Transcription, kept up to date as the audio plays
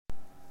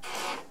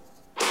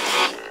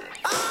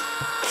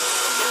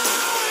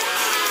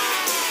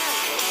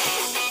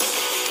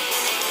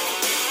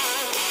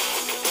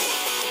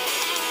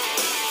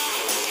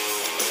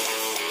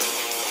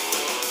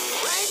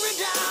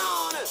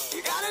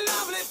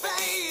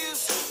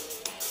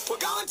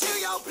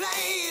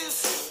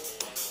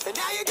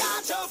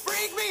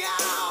freak me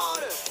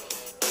out.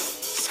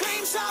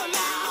 Scream so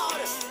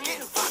loud,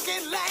 getting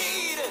fucking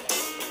late.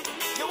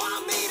 You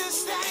want me to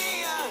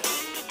stay,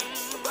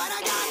 but I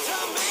got to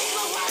make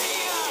my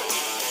way.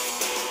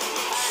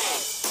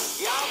 Hey,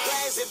 you're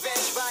crazy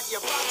bitch, but you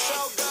fuck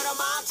so good I'm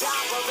on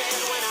top of it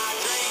when I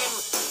dream.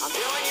 I'm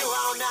doing you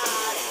all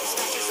night,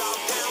 scratches all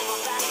down my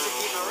back to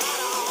keep me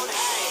right on.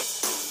 Hey,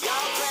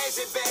 you're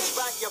crazy bitch,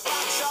 but you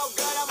fuck so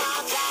good I'm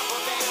on top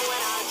of it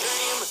when I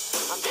dream.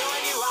 I'm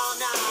doing you all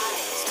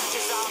night,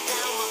 scratches all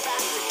down my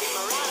back to keep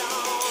me right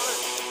on.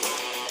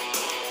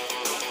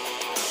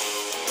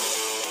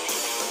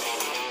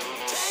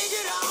 Take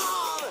it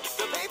all,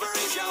 the paper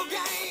is your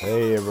game.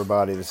 Hey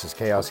everybody, this is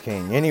Chaos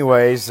King.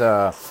 Anyways,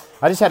 I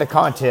just had a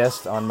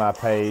contest on my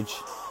page,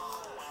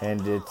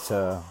 and it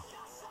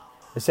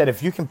said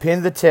if you can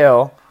pin the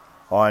tail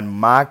on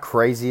my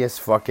craziest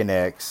fucking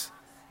ex,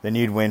 then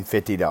you'd win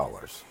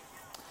 $50.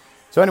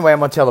 So anyway, I'm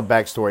gonna tell a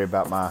backstory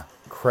about my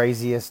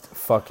craziest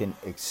fucking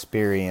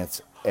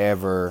experience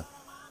ever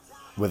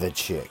with a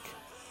chick.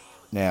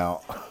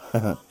 Now,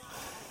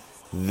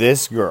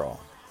 this girl,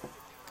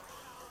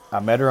 I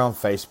met her on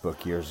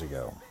Facebook years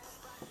ago,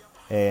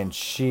 and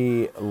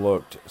she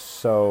looked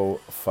so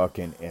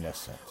fucking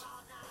innocent.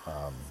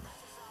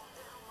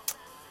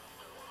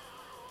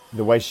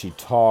 The way she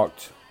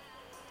talked,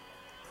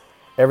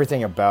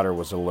 everything about her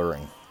was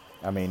alluring.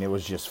 I mean, it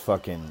was just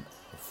fucking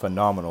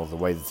phenomenal, the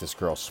way that this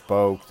girl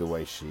spoke, the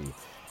way she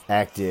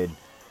acted.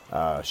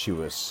 She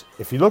was,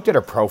 if you looked at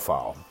her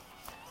profile,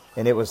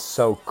 and it was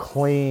so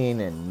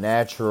clean and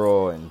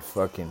natural and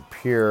fucking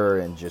pure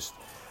and just,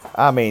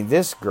 I mean,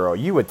 this girl,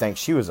 you would think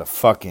she was a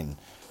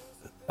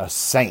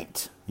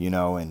saint, you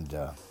know, and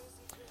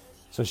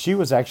so she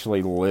was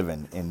actually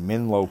living in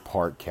Menlo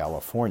Park,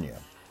 California.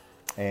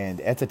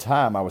 And at the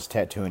time, I was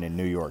tattooing in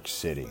New York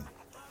City.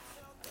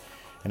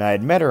 And I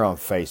had met her on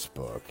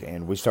Facebook,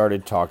 and we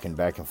started talking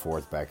back and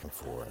forth. And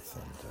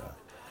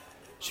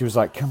she was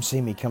like, come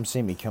see me.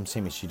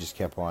 She just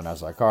kept on. I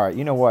was like, all right,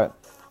 you know what?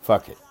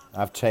 Fuck it.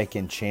 I've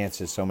taken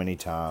chances so many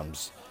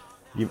times.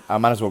 I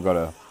might as well go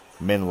to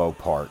Menlo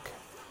Park.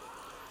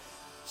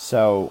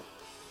 So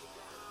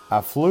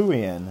I flew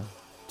in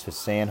to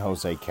San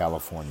Jose,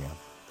 California,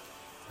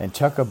 and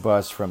took a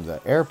bus from the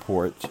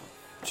airport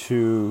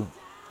to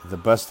the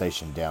bus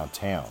station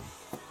downtown.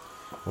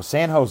 Well,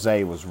 San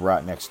Jose was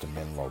right next to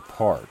Menlo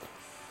Park.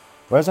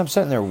 Well, as I'm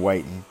sitting there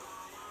waiting,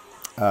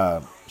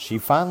 she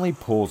finally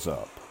pulls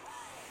up.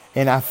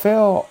 And I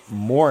fell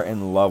more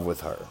in love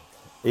with her.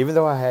 Even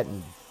though I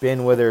hadn't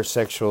been with her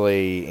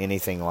sexually,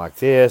 anything like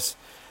this.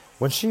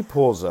 When she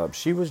pulls up,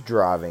 she was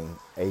driving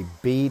a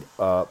beat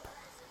up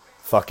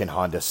fucking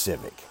Honda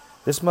Civic.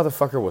 This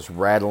motherfucker was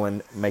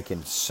rattling,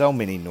 making so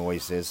many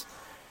noises.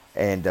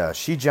 And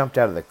she jumped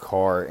out of the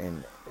car,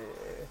 and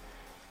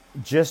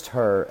just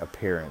her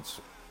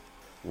appearance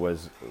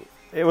was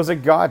a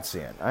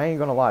godsend. I ain't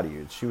gonna lie to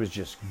you. She was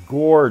just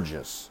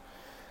gorgeous.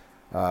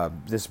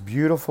 This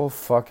beautiful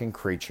fucking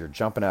creature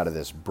jumping out of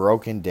this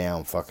broken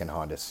down fucking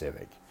Honda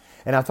Civic.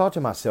 And I thought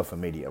to myself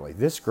immediately,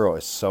 this girl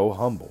is so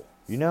humble,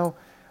 you know,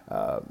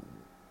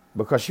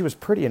 because she was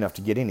pretty enough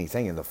to get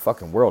anything in the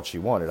fucking world she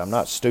wanted. I'm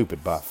not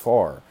stupid by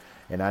far.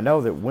 And I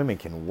know that women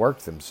can work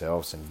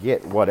themselves and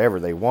get whatever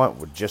they want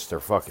with just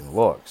their fucking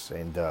looks.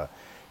 And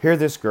here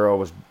this girl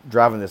was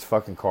driving this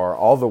fucking car.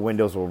 All the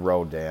windows were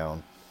rolled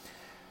down.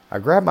 I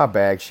grab my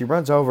bag. She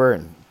runs over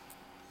and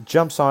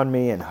jumps on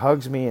me and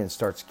hugs me and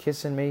starts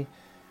kissing me.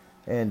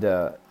 And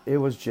it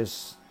was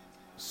just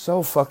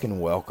so fucking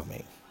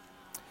welcoming.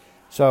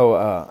 So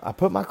I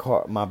put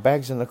my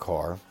bags in the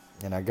car,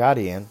 and I got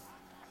in.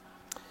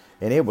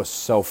 And it was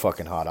so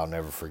fucking hot. I'll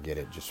never forget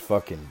it. Just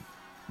fucking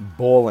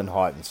boiling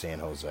hot in San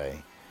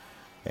Jose.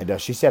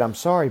 And she said, I'm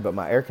sorry, but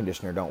my air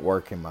conditioner don't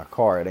work in my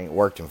car. It ain't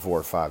worked in 4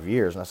 or 5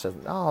 years. And I said,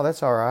 oh,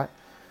 that's all right.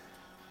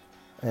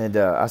 And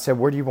I said,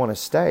 where do you want to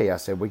stay? I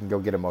said, we can go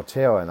get a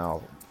motel and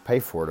I'll pay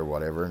for it or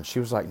whatever. And she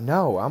was like,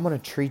 no, I'm going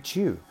to treat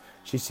you.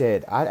 She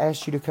said, I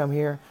asked you to come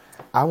here.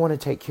 I want to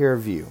take care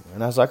of you.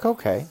 And I was like,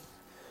 okay.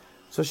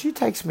 So she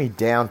takes me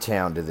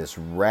downtown to this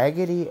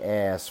raggedy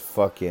ass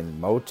fucking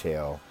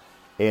motel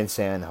in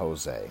San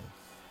Jose.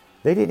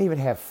 They didn't even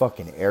have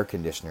fucking air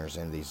conditioners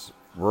in these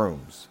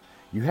rooms.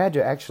 You had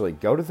to actually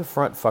go to the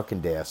front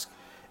fucking desk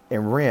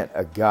and rent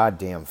a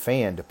goddamn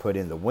fan to put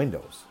in the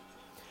windows.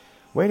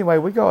 Well, anyway,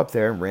 we go up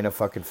there and rent a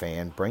fucking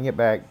fan, bring it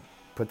back,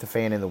 put the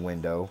fan in the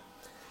window.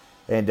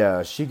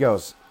 And she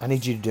goes, I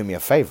need you to do me a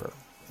favor.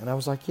 And I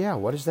was like, yeah,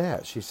 what is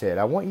that? She said,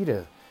 I want you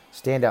to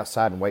stand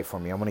outside and wait for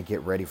me. I'm going to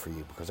get ready for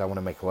you because I want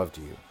to make love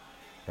to you.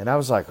 And I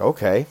was like,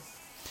 okay.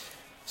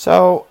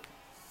 So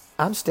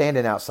I'm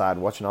standing outside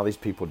watching all these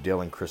people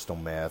dealing crystal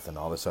meth and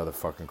all this other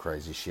fucking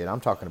crazy shit. I'm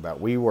talking about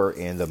we were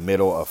in the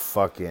middle of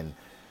fucking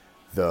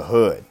the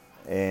hood.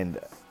 And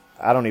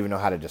I don't even know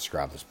how to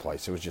describe this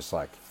place. It was just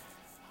like,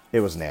 it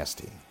was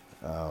nasty.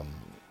 I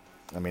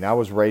mean, I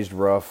was raised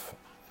rough.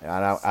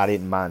 I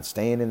didn't mind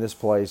staying in this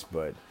place,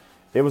 but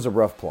it was a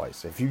rough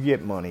place. If you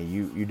get money,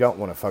 you don't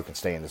want to fucking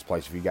stay in this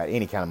place if you got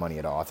any kind of money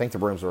at all. I think the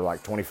rooms were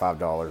like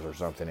 $25 or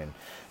something and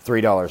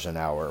 $3 an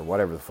hour or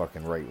whatever the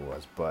fucking rate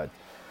was. But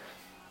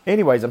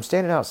anyways, I'm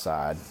standing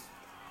outside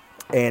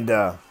and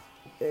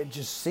it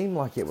just seemed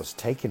like it was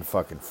taking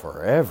fucking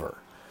forever.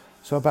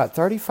 So about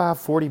 35,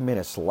 40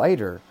 minutes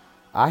later,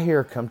 I hear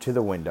her come to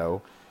the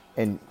window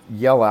and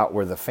yell out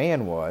where the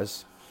fan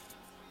was.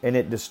 And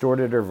it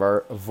distorted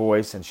her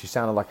voice, and she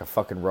sounded like a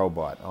fucking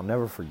robot. I'll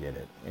never forget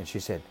it. And she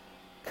said,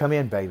 "Come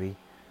in, baby."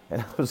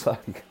 And I was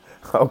like,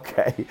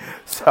 okay.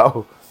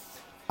 So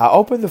I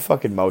opened the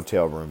fucking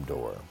motel room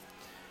door,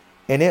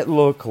 and it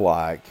looked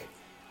like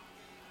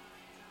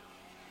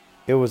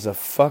it was a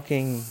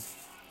fucking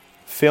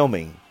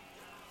filming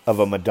of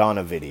a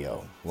Madonna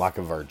video, like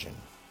a virgin.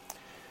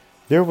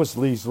 There was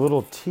these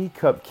little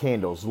teacup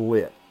candles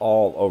lit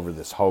all over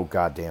this whole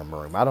goddamn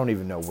room. I don't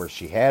even know where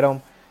she had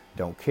them.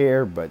 Don't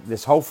care, but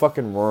this whole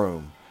fucking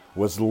room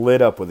was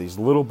lit up with these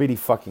little bitty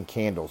fucking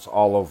candles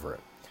all over it.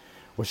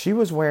 Well, she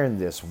was wearing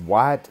this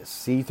white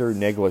see-through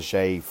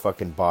negligee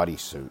fucking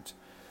bodysuit.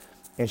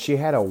 And she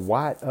had a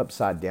white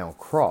upside down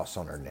cross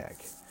on her neck.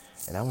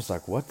 And I was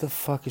like, what the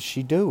fuck is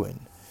she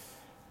doing?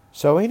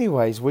 So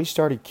anyways, we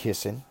started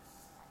kissing.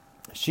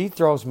 She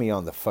throws me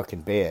on the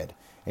fucking bed.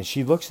 And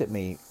she looks at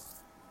me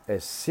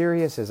as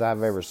serious as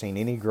I've ever seen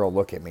any girl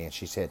look at me. And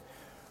she said,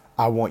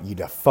 "I want you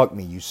to fuck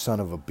me, you son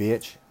of a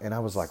bitch." And I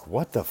was like,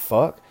 what the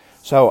fuck?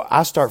 So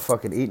I start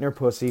fucking eating her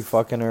pussy,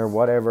 fucking her,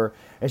 whatever.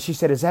 And she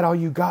said, "Is that all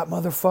you got,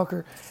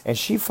 motherfucker?" And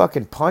she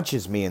fucking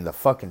punches me in the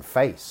fucking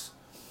face.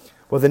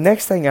 Well, the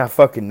next thing I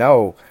fucking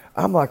know,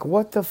 I'm like,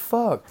 what the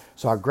fuck?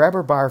 So I grab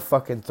her by her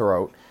fucking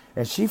throat,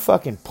 and she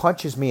fucking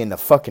punches me in the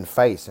fucking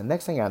face. And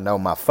next thing I know,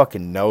 my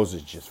fucking nose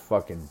is just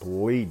fucking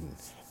bleeding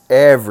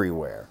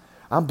everywhere.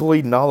 I'm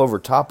bleeding all over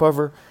top of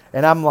her.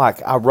 And I'm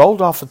like, I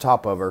rolled off the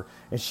top of her,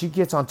 and she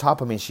gets on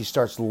top of me, and she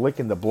starts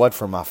licking the blood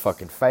from my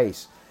fucking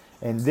face.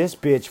 And this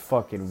bitch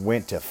fucking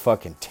went to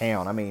fucking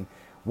town. I mean,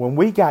 when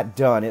we got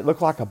done, it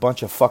looked like a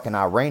bunch of fucking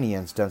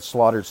Iranians done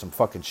slaughtered some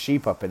fucking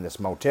sheep up in this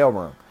motel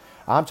room.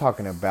 I'm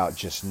talking about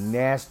just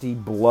nasty,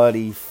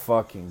 bloody,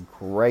 fucking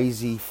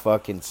crazy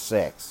fucking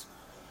sex.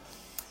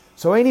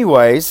 So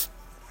anyways,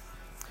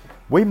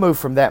 we moved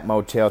from that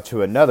motel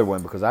to another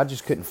one because I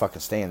just couldn't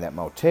fucking stay in that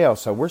motel.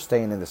 So we're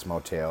staying in this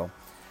motel.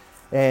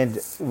 And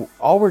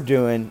all we're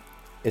doing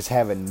is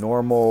having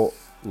normal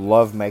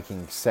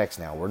love-making sex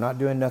now. We're not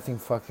doing nothing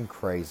fucking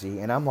crazy.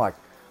 And I'm like,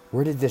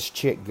 where did this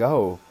chick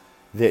go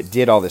that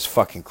did all this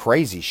fucking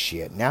crazy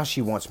shit? Now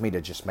she wants me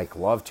to just make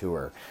love to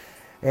her.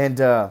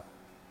 And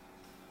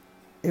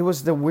it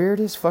was the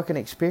weirdest fucking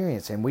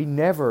experience. And we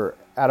never,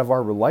 out of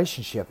our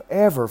relationship,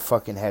 ever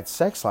fucking had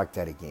sex like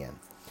that again.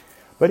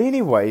 But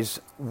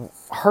anyways,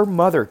 her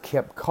mother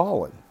kept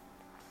calling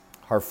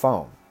her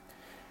phone.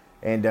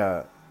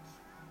 And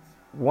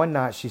one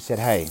night she said,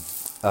 "Hey,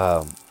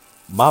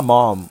 my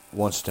mom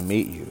wants to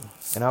meet you."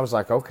 And I was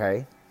like,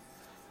 okay.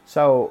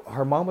 So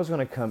her mom was going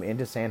to come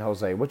into San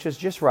Jose, which is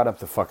just right up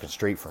the fucking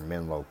street from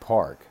Menlo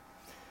Park.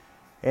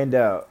 And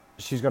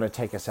she's going to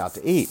take us out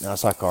to eat. And I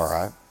was like, all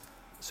right.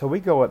 So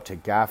we go up to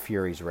Guy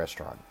Fieri's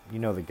restaurant. You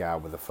know, the guy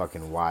with the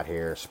fucking white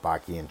hair,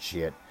 spiky and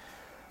shit.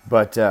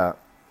 But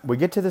we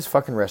get to this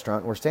fucking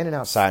restaurant. And we're standing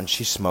outside and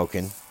she's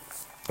smoking.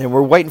 And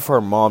we're waiting for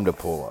her mom to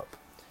pull up.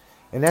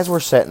 And as we're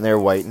sitting there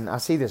waiting, I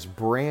see this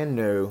brand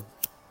new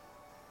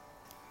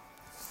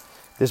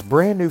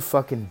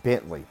fucking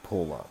Bentley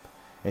pull up.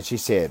 And she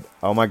said,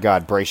 "Oh my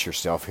God, brace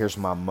yourself. Here's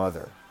my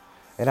mother."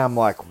 And I'm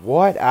like,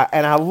 what?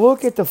 And I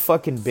look at the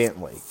fucking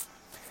Bentley.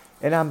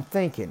 And I'm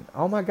thinking,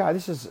 oh my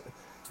God,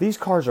 these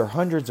cars are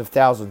hundreds of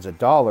thousands of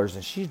dollars.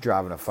 And she's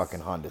driving a fucking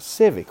Honda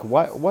Civic.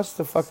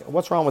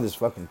 What's wrong with this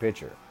fucking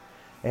picture?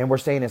 And we're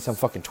staying in some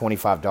fucking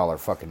 $25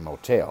 fucking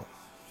motel.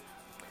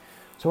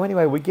 So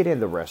anyway, we get in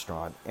the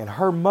restaurant. And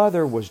her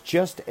mother was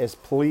just as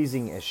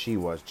pleasing as she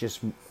was. Just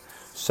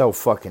so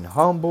fucking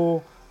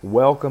humble,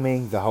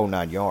 welcoming, the whole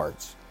 9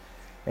 yards.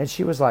 And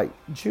she was like,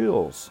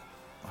 "Jules,"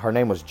 her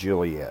name was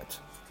Juliet.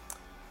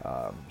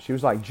 She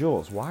was like,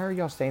 "Jules, why are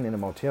y'all staying in a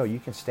motel? You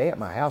can stay at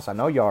my house. I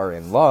know y'all are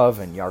in love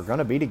and y'all are going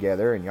to be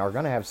together and y'all are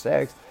going to have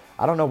sex.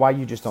 I don't know why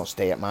you just don't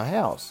stay at my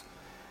house."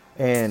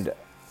 And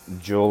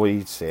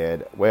Julie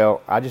said,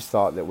 "Well, I just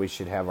thought that we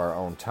should have our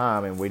own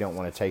time and we don't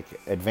want to take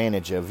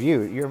advantage of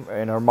you."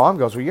 And her mom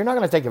goes, "Well, you're not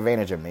going to take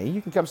advantage of me.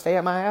 You can come stay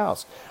at my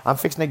house. I'm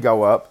fixing to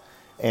go up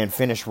and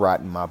finish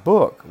writing my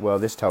book." Well,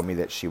 this told me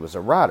that she was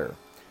a writer.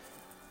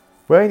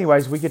 Well,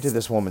 anyways, we get to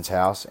this woman's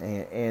house,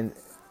 and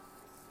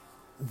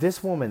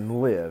this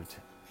woman lived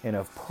in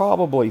a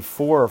probably $4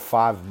 or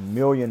 $5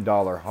 million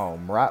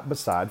home right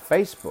beside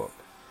Facebook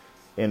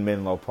in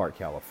Menlo Park,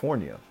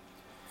 California.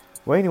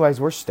 Well, anyways,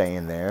 we're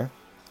staying there,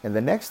 and the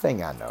next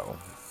thing I know,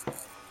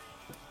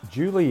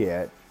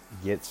 Juliet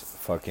gets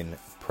fucking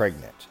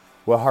pregnant.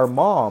 Well, her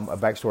mom, a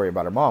backstory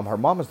about her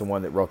mom is the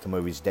one that wrote the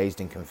movies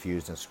Dazed and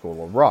Confused and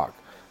School of Rock.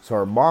 So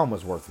her mom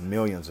was worth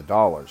millions of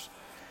dollars.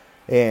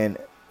 And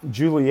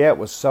Juliet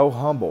was so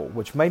humble,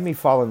 which made me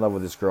fall in love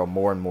with this girl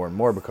more and more and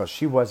more because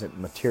she wasn't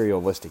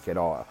materialistic at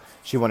all.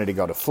 She wanted to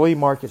go to flea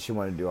markets. She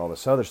wanted to do all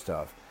this other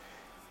stuff.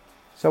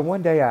 So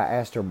one day I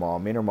asked her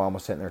mom, me and her mom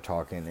was sitting there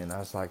talking, and I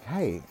was like,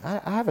 hey,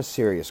 I have a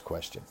serious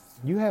question.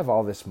 You have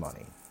all this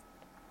money.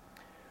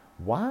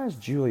 Why is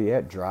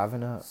Juliet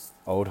driving a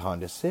old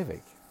Honda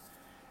Civic?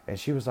 And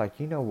she was like,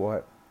 you know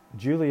what?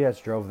 Juliet's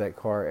drove that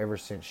car ever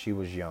since she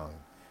was young.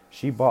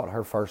 She bought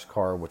her first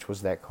car, which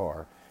was that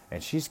car,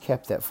 and she's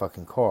kept that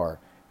fucking car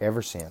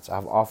ever since.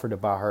 I've offered to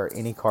buy her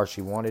any car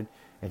she wanted,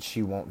 and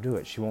she won't do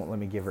it. She won't let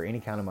me give her any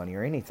kind of money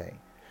or anything.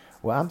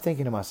 Well, I'm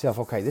thinking to myself,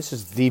 okay, this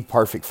is the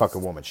perfect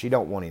fucking woman. She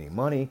don't want any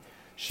money.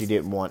 She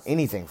didn't want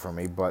anything from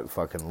me but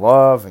fucking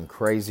love and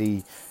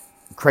craziness,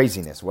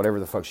 whatever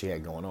the fuck she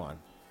had going on.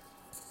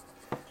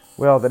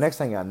 Well, the next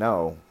thing I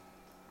know,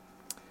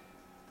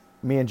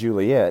 me and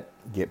Juliet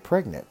get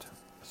pregnant.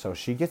 So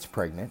she gets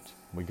pregnant.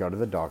 We go to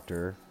the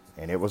doctor,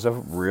 and it was a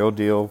real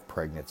deal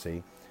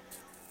pregnancy.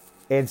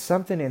 And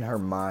something in her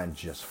mind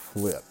just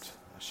flipped.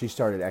 She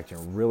started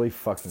acting really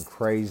fucking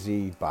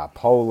crazy,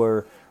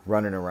 bipolar,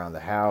 running around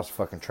the house,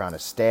 fucking trying to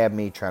stab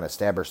me, trying to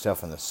stab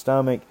herself in the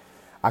stomach.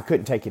 I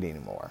couldn't take it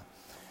anymore.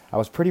 I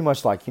was pretty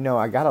much like,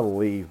 I got to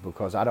leave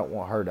because I don't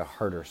want her to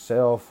hurt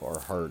herself or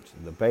hurt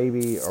the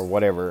baby or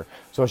whatever.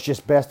 So it's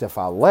just best if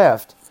I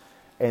left,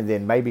 and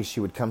then maybe she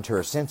would come to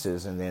her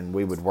senses, and then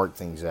we would work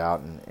things out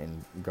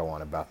and go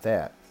on about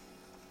that.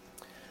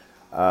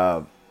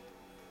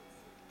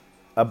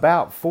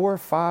 About 4 or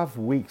 5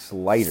 weeks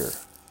later,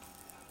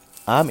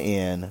 I'm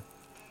in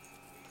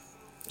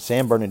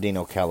San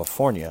Bernardino,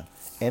 California,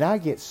 and I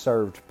get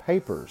served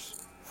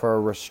papers for a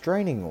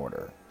restraining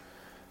order.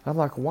 I'm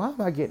like, why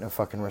am I getting a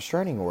fucking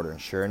restraining order? And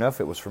sure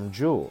enough, it was from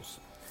Jules.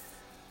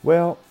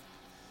 Well,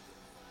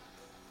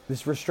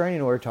 this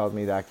restraining order told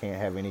me that I can't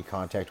have any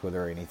contact with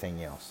her or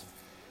anything else.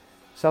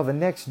 So the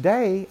next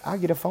day, I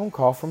get a phone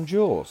call from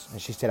Jules.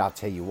 And she said, I'll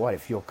tell you what,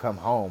 if you'll come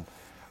home,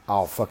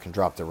 I'll fucking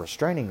drop the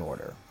restraining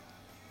order.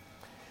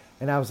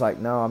 And I was like,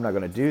 no, I'm not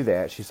going to do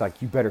that. She's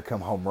like, you better come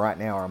home right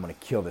now or I'm going to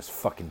kill this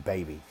fucking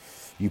baby.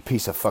 You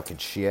piece of fucking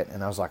shit.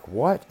 And I was like,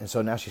 what? And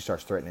so now she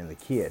starts threatening the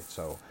kid.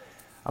 So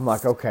I'm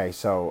like, okay.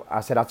 So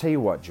I said, I'll tell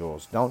you what,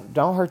 Jules,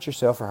 don't hurt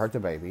yourself or hurt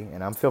the baby.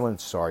 And I'm feeling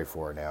sorry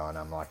for her now. And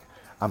I'm like,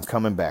 I'm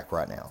coming back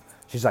right now.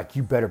 She's like,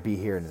 you better be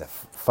here the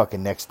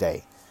fucking next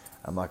day.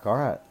 I'm like, all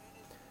right.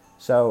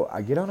 So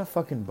I get on a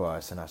fucking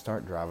bus and I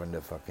start driving to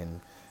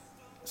fucking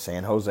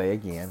San Jose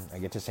again. I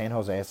get to San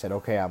Jose. I said,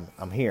 okay,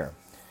 I'm here.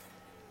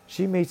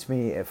 She meets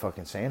me at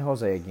fucking San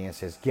Jose again and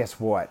says, guess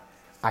what?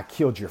 I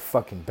killed your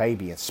fucking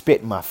baby, and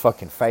spit in my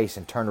fucking face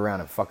and turned around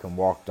and fucking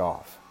walked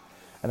off.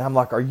 And I'm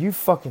like, are you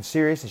fucking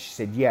serious? And she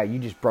said, yeah, you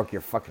just broke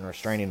your fucking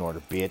restraining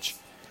order, bitch.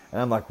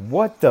 And I'm like,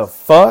 what the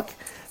fuck?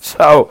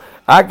 So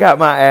I got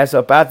my ass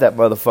up out that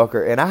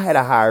motherfucker, and I had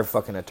to hire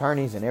fucking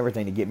attorneys and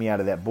everything to get me out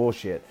of that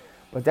bullshit.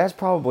 But that's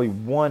probably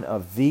one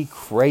of the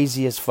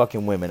craziest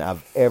fucking women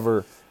I've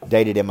ever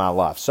dated in my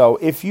life. So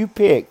if you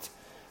picked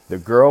the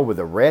girl with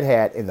the red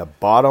hat in the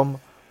bottom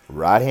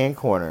right-hand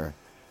corner,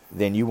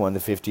 then you won the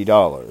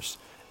 $50.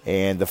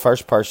 And the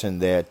first person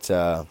that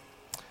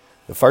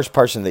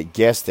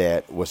guessed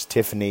that was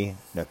Tiffany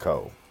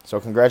Nicole. So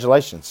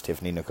congratulations,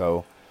 Tiffany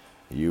Nicole.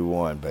 You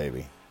won,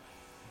 baby.